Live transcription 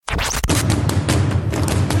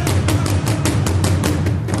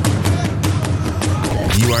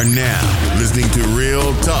are now listening to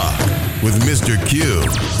Real Talk with Mr. Q,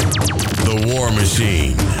 the War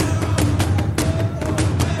Machine.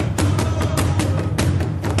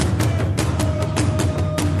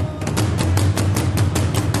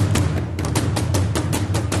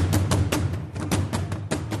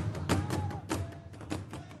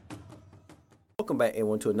 Welcome back,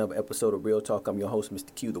 everyone, to another episode of Real Talk. I'm your host,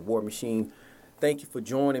 Mr. Q, the War Machine. Thank you for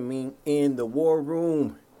joining me in the War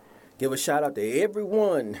Room. Give a shout out to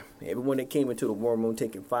everyone that came into the War Room,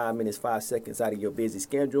 taking 5 minutes, 5 seconds out of your busy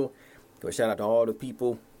schedule. Give a shout out to all the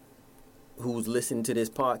people who's listening to this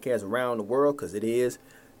podcast around the world, because it is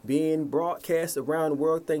being broadcast around the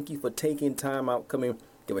world. Thank you for taking time out coming.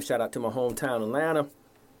 Give a shout out to my hometown, Atlanta,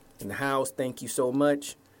 in the house. Thank you so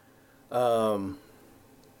much. Let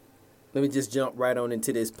me just jump right on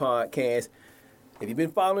into this podcast. If you've been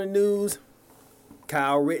following the news,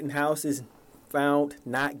 Kyle Rittenhouse is found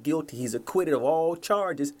not guilty. He's acquitted of all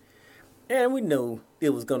charges. And we knew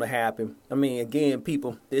it was going to happen. I mean, again,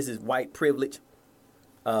 people, this is white privilege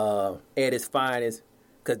at its finest.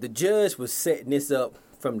 Because the judge was setting this up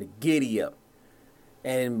from the giddy up.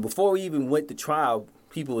 And before we even went to trial,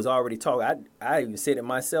 people was already talking. I even said it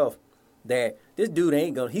myself that this dude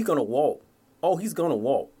he's going to walk. Oh, he's going to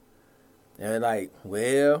walk. And like,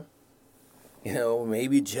 well,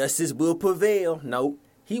 maybe justice will prevail. No,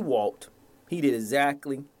 he walked. He did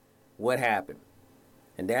exactly what happened.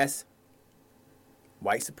 And that's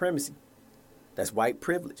white supremacy. That's white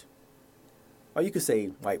privilege. Or you could say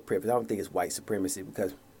white privilege. I don't think it's white supremacy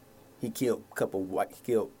because he killed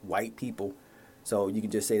white people. So you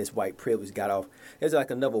can just say this white privilege got off. There's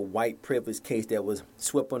like another white privilege case that was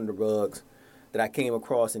swept under the rugs that I came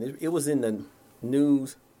across. And it was in the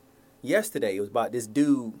news yesterday. It was about this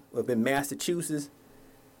dude up in Massachusetts.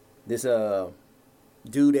 This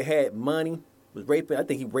dude that had money was raping. I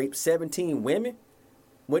think he raped 17 women.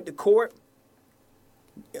 Went to court.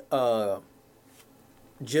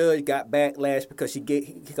 Judge got backlash because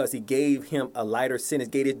he gave him a lighter sentence.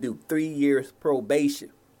 Gave this dude 3 years probation.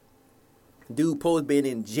 Dude supposed to been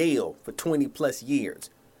in jail for 20 plus years.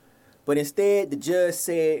 But instead, the judge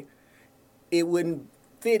said it wouldn't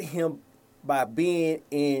fit him by being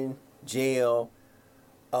in jail,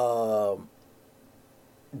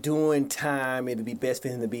 doing time. It'd be best for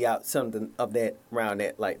him to be out, something of that, around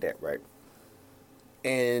that, like that, right?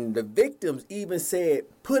 And the victims even said,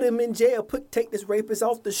 put him in jail, take this rapist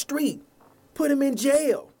off the street, put him in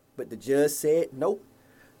jail. But the judge said, nope,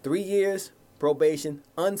 3 years probation,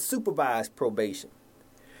 unsupervised probation.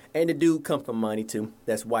 And the dude come from money too.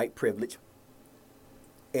 That's white privilege.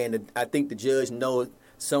 And I think the judge knows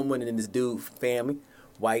someone in this dude's family,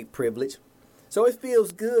 white privilege. So it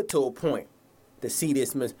feels good to a point to see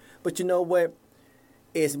this. But you know what?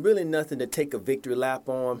 It's really nothing to take a victory lap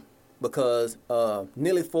on, because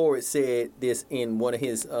Nelly Ford said this in one of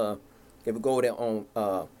his, if you go there on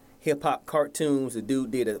hip-hop cartoons, the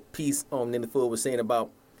dude did a piece on Nelly Ford was saying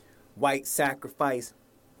about white sacrifice.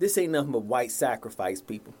 This ain't nothing but white sacrifice,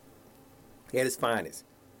 people. At its finest.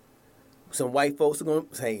 Some white folks are going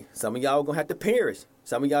to say, some of y'all are going to have to perish.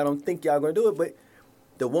 Some of y'all don't think y'all going to do it, but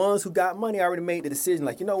the ones who got money already made the decision,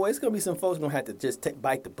 like, you know what, it's going to be some folks going to have to just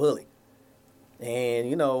bite the bullet. And,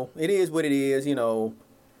 it is what it is, we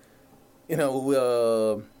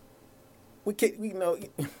can't,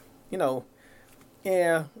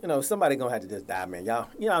 somebody going to have to just die, man.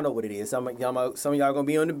 Y'all know what it is. Some of y'all going to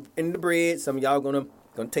be in the bread. Some of y'all going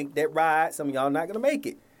to take that ride. Some of y'all not going to make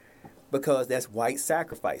it, because that's white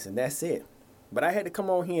sacrifice, and that's it. But I had to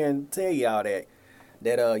come on here and tell y'all that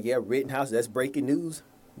Rittenhouse, that's breaking news.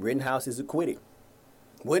 Rittenhouse is acquitted.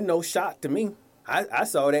 Wasn't no shock to me. I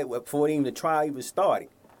saw that before even the trial even started.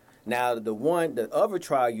 Now, the other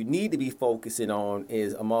trial you need to be focusing on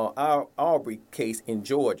is Ahmaud Arbery case in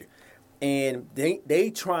Georgia. And they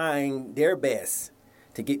trying their best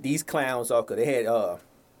to get these clowns off, because they had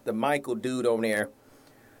the Michael dude on there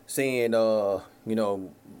saying,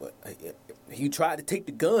 he tried to take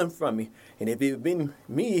the gun from me, and if it had been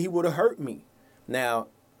me, he would have hurt me. Now,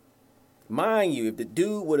 mind you, if the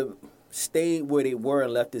dude would have stayed where they were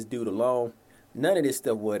and left this dude alone, none of this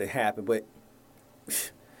stuff would have happened. But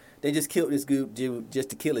they just killed this dude just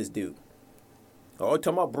to kill this dude. Oh,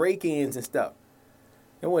 talking about break-ins and stuff.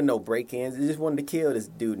 There wasn't no break-ins. They just wanted to kill this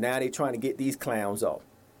dude. Now they trying to get these clowns off.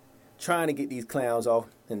 And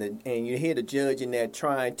you hear the judge in there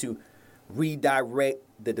trying to redirect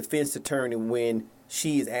the defense attorney when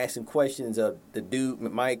she is asking questions of the dude,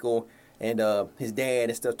 Michael, and his dad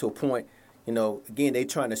and stuff, to a point. Again, they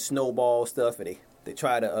trying to snowball stuff, and they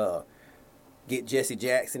try to get Jesse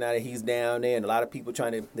Jackson out of, he's down there, and a lot of people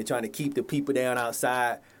trying to keep the people down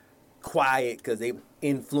outside quiet, because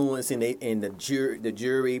influence and the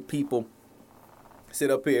jury people sit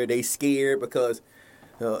up here, they scared because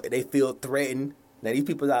they feel threatened. Now these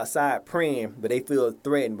people outside praying, but they feel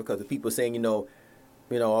threatened because the people saying, all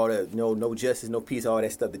the no justice, no peace, all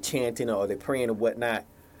that stuff, the chanting or the praying or whatnot.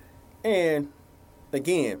 And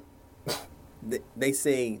again, they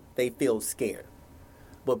say they feel scared.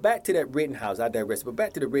 But back to that Rittenhouse, I digress. But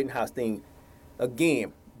back to the Rittenhouse thing,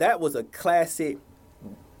 again, that was a classic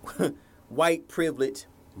white privilege,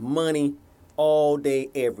 money, all day,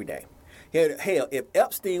 every day. Hell, if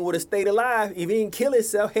Epstein would have stayed alive, if he didn't kill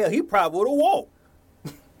himself, hell, he probably would have walked.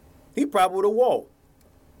 He probably would have walked.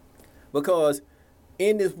 Because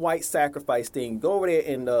in this white sacrifice thing, go over there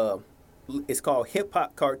and it's called Hip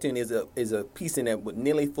Hop Cartoon. Is a piece in there with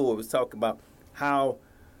Nelly Ford was talking about how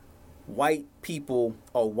white people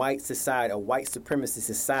or white society or white supremacy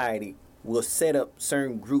society will set up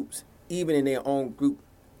certain groups, even in their own group.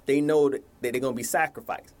 They know that they're going to be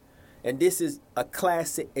sacrificed. And this is a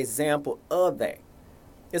classic example of that.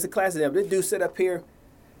 It's a classic example. This dude set up here,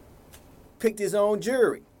 picked his own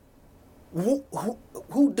jury.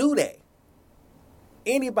 Who do that?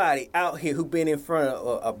 Anybody out here who been in front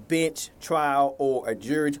of a bench trial or a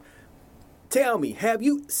jury, tell me, have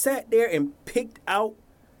you sat there and picked out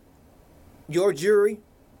your jury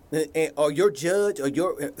or your judge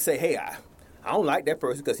or say, hey, I don't like that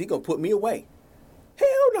person because he's going to put me away?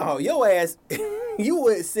 Hell no, your ass, you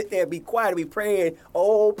wouldn't sit there and be quiet and be praying,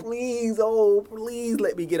 oh, please,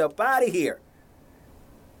 let me get up out of here.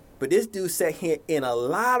 But this dude sat here in a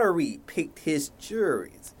lottery, picked his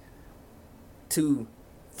juries to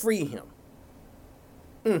free him.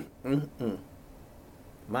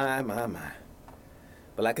 My.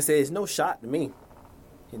 But like I said, it's no shot to me.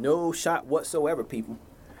 No shot whatsoever, people.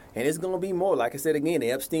 And it's going to be more. Like I said again,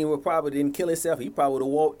 Epstein probably didn't kill himself. He probably would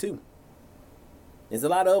have walked too. There's a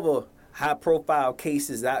lot of other high-profile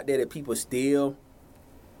cases out there that people still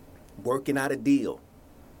working out a deal.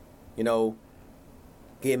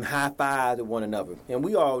 Getting high fives with one another. And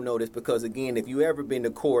we all know this because, again, if you ever been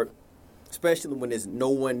to court, especially when there's no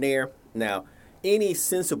one there. Now, any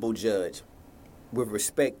sensible judge with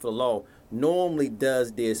respect for the law normally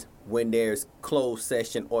does this when there's closed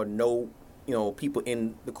session or no, people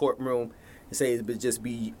in the courtroom. And say it would just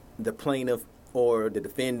be the plaintiff or the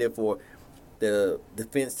defendant or the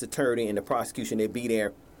defense attorney and the prosecution. They'd be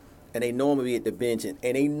there, and they normally be at the bench, and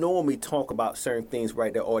they normally talk about certain things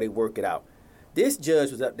right there or they work it out. This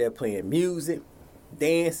judge was up there playing music,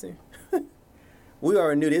 dancing. We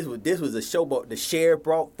already knew this was a showboat. The sheriff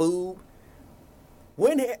brought food.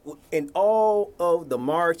 In all of the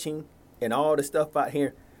marching and all the stuff out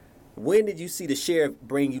here, when did you see the sheriff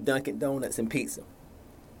bring you Dunkin' Donuts and pizza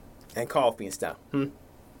and coffee and stuff?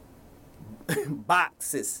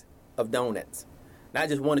 Boxes of donuts. Not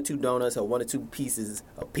just 1 or 2 donuts or 1 or 2 pieces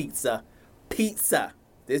of pizza. Pizza.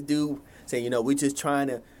 This dude said, we just trying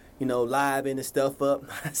to, liven the stuff up.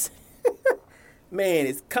 Man,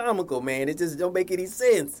 it's comical, man. It just don't make any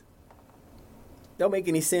sense. Don't make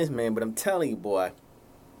any sense, man. But I'm telling you, boy.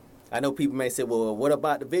 I know people may say, well, what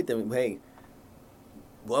about the victim? Hey,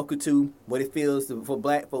 welcome to what it feels for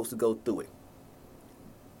black folks to go through it.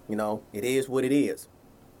 It is what it is.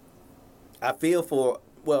 I feel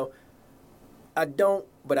I don't,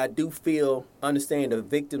 but I do understand the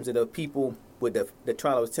victims and the people with the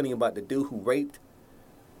trial I was telling you about, the dude who raped.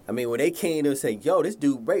 I mean, when they came to say, yo, this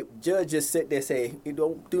dude raped, judge just sat there and say, it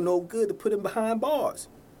don't do no good to put him behind bars.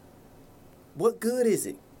 What good is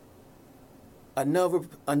it?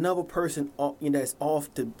 Another person, that's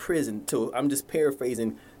off to prison. I'm just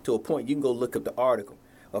paraphrasing to a point. You can go look up the article.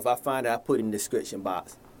 Or if I find it, I put it in the description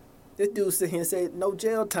box. This dude sit here and say, no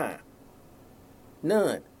jail time.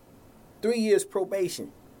 None. 3 years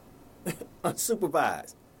probation.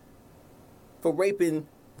 Unsupervised. For raping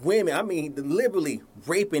women. I mean, deliberately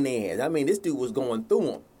raping ass. I mean, this dude was going through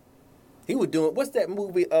them. He was doing, what's that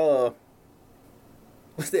movie,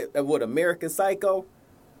 American Psycho?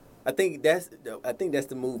 I think that's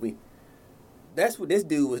the movie. That's what this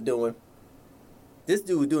dude was doing. This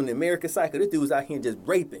dude was doing the American Psycho. This dude was out here just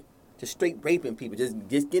raping. Just straight raping people. Just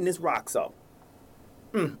getting his rocks off.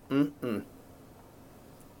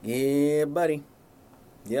 Yeah, buddy.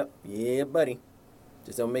 Yep. Yeah, buddy.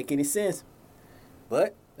 Just don't make any sense.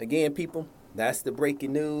 But, again, people, that's the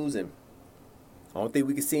breaking news. And the only thing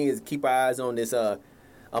we can see is keep our eyes on this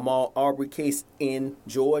Ahmaud Arbery case in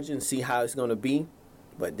Georgia and see how it's going to be.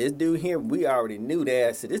 But this dude here, we already knew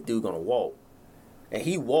that. So this dude going to walk. And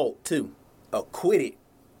he walked, too. Acquitted.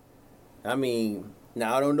 I mean,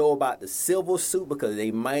 now I don't know about the civil suit because they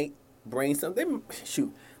might bring something.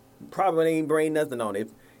 Shoot, probably ain't bring nothing on it.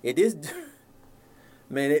 It is,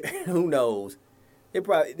 man, who knows?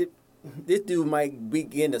 This dude might be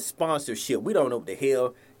getting a sponsorship. We don't know what the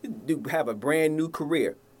hell. This dude have a brand new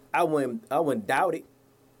career. I wouldn't doubt it.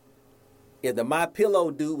 If the My Pillow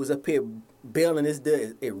dude was up here bailing this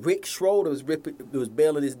dude, if Rick Schroeder was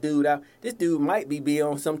bailing this dude out, this dude might be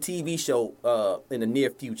on some TV show in the near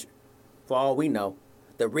future. For all we know,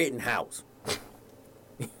 The Rittenhouse.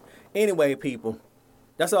 Anyway, people,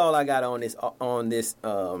 that's all I got on this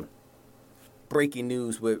breaking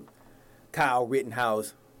news with Kyle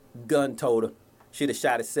Rittenhouse, gun toter, should have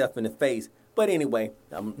shot himself in the face. But anyway,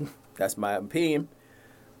 that's my opinion.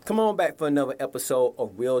 Come on back for another episode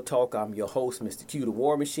of Real Talk. I'm your host, Mr. Q, the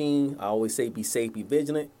War Machine. I always say be safe, be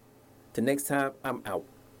vigilant. Till next time, I'm out.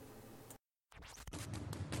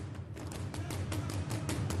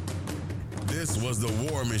 This was the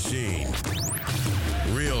War Machine.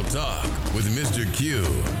 Real Talk with Mr. Q.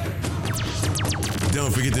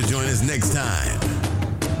 Don't forget to join us next time.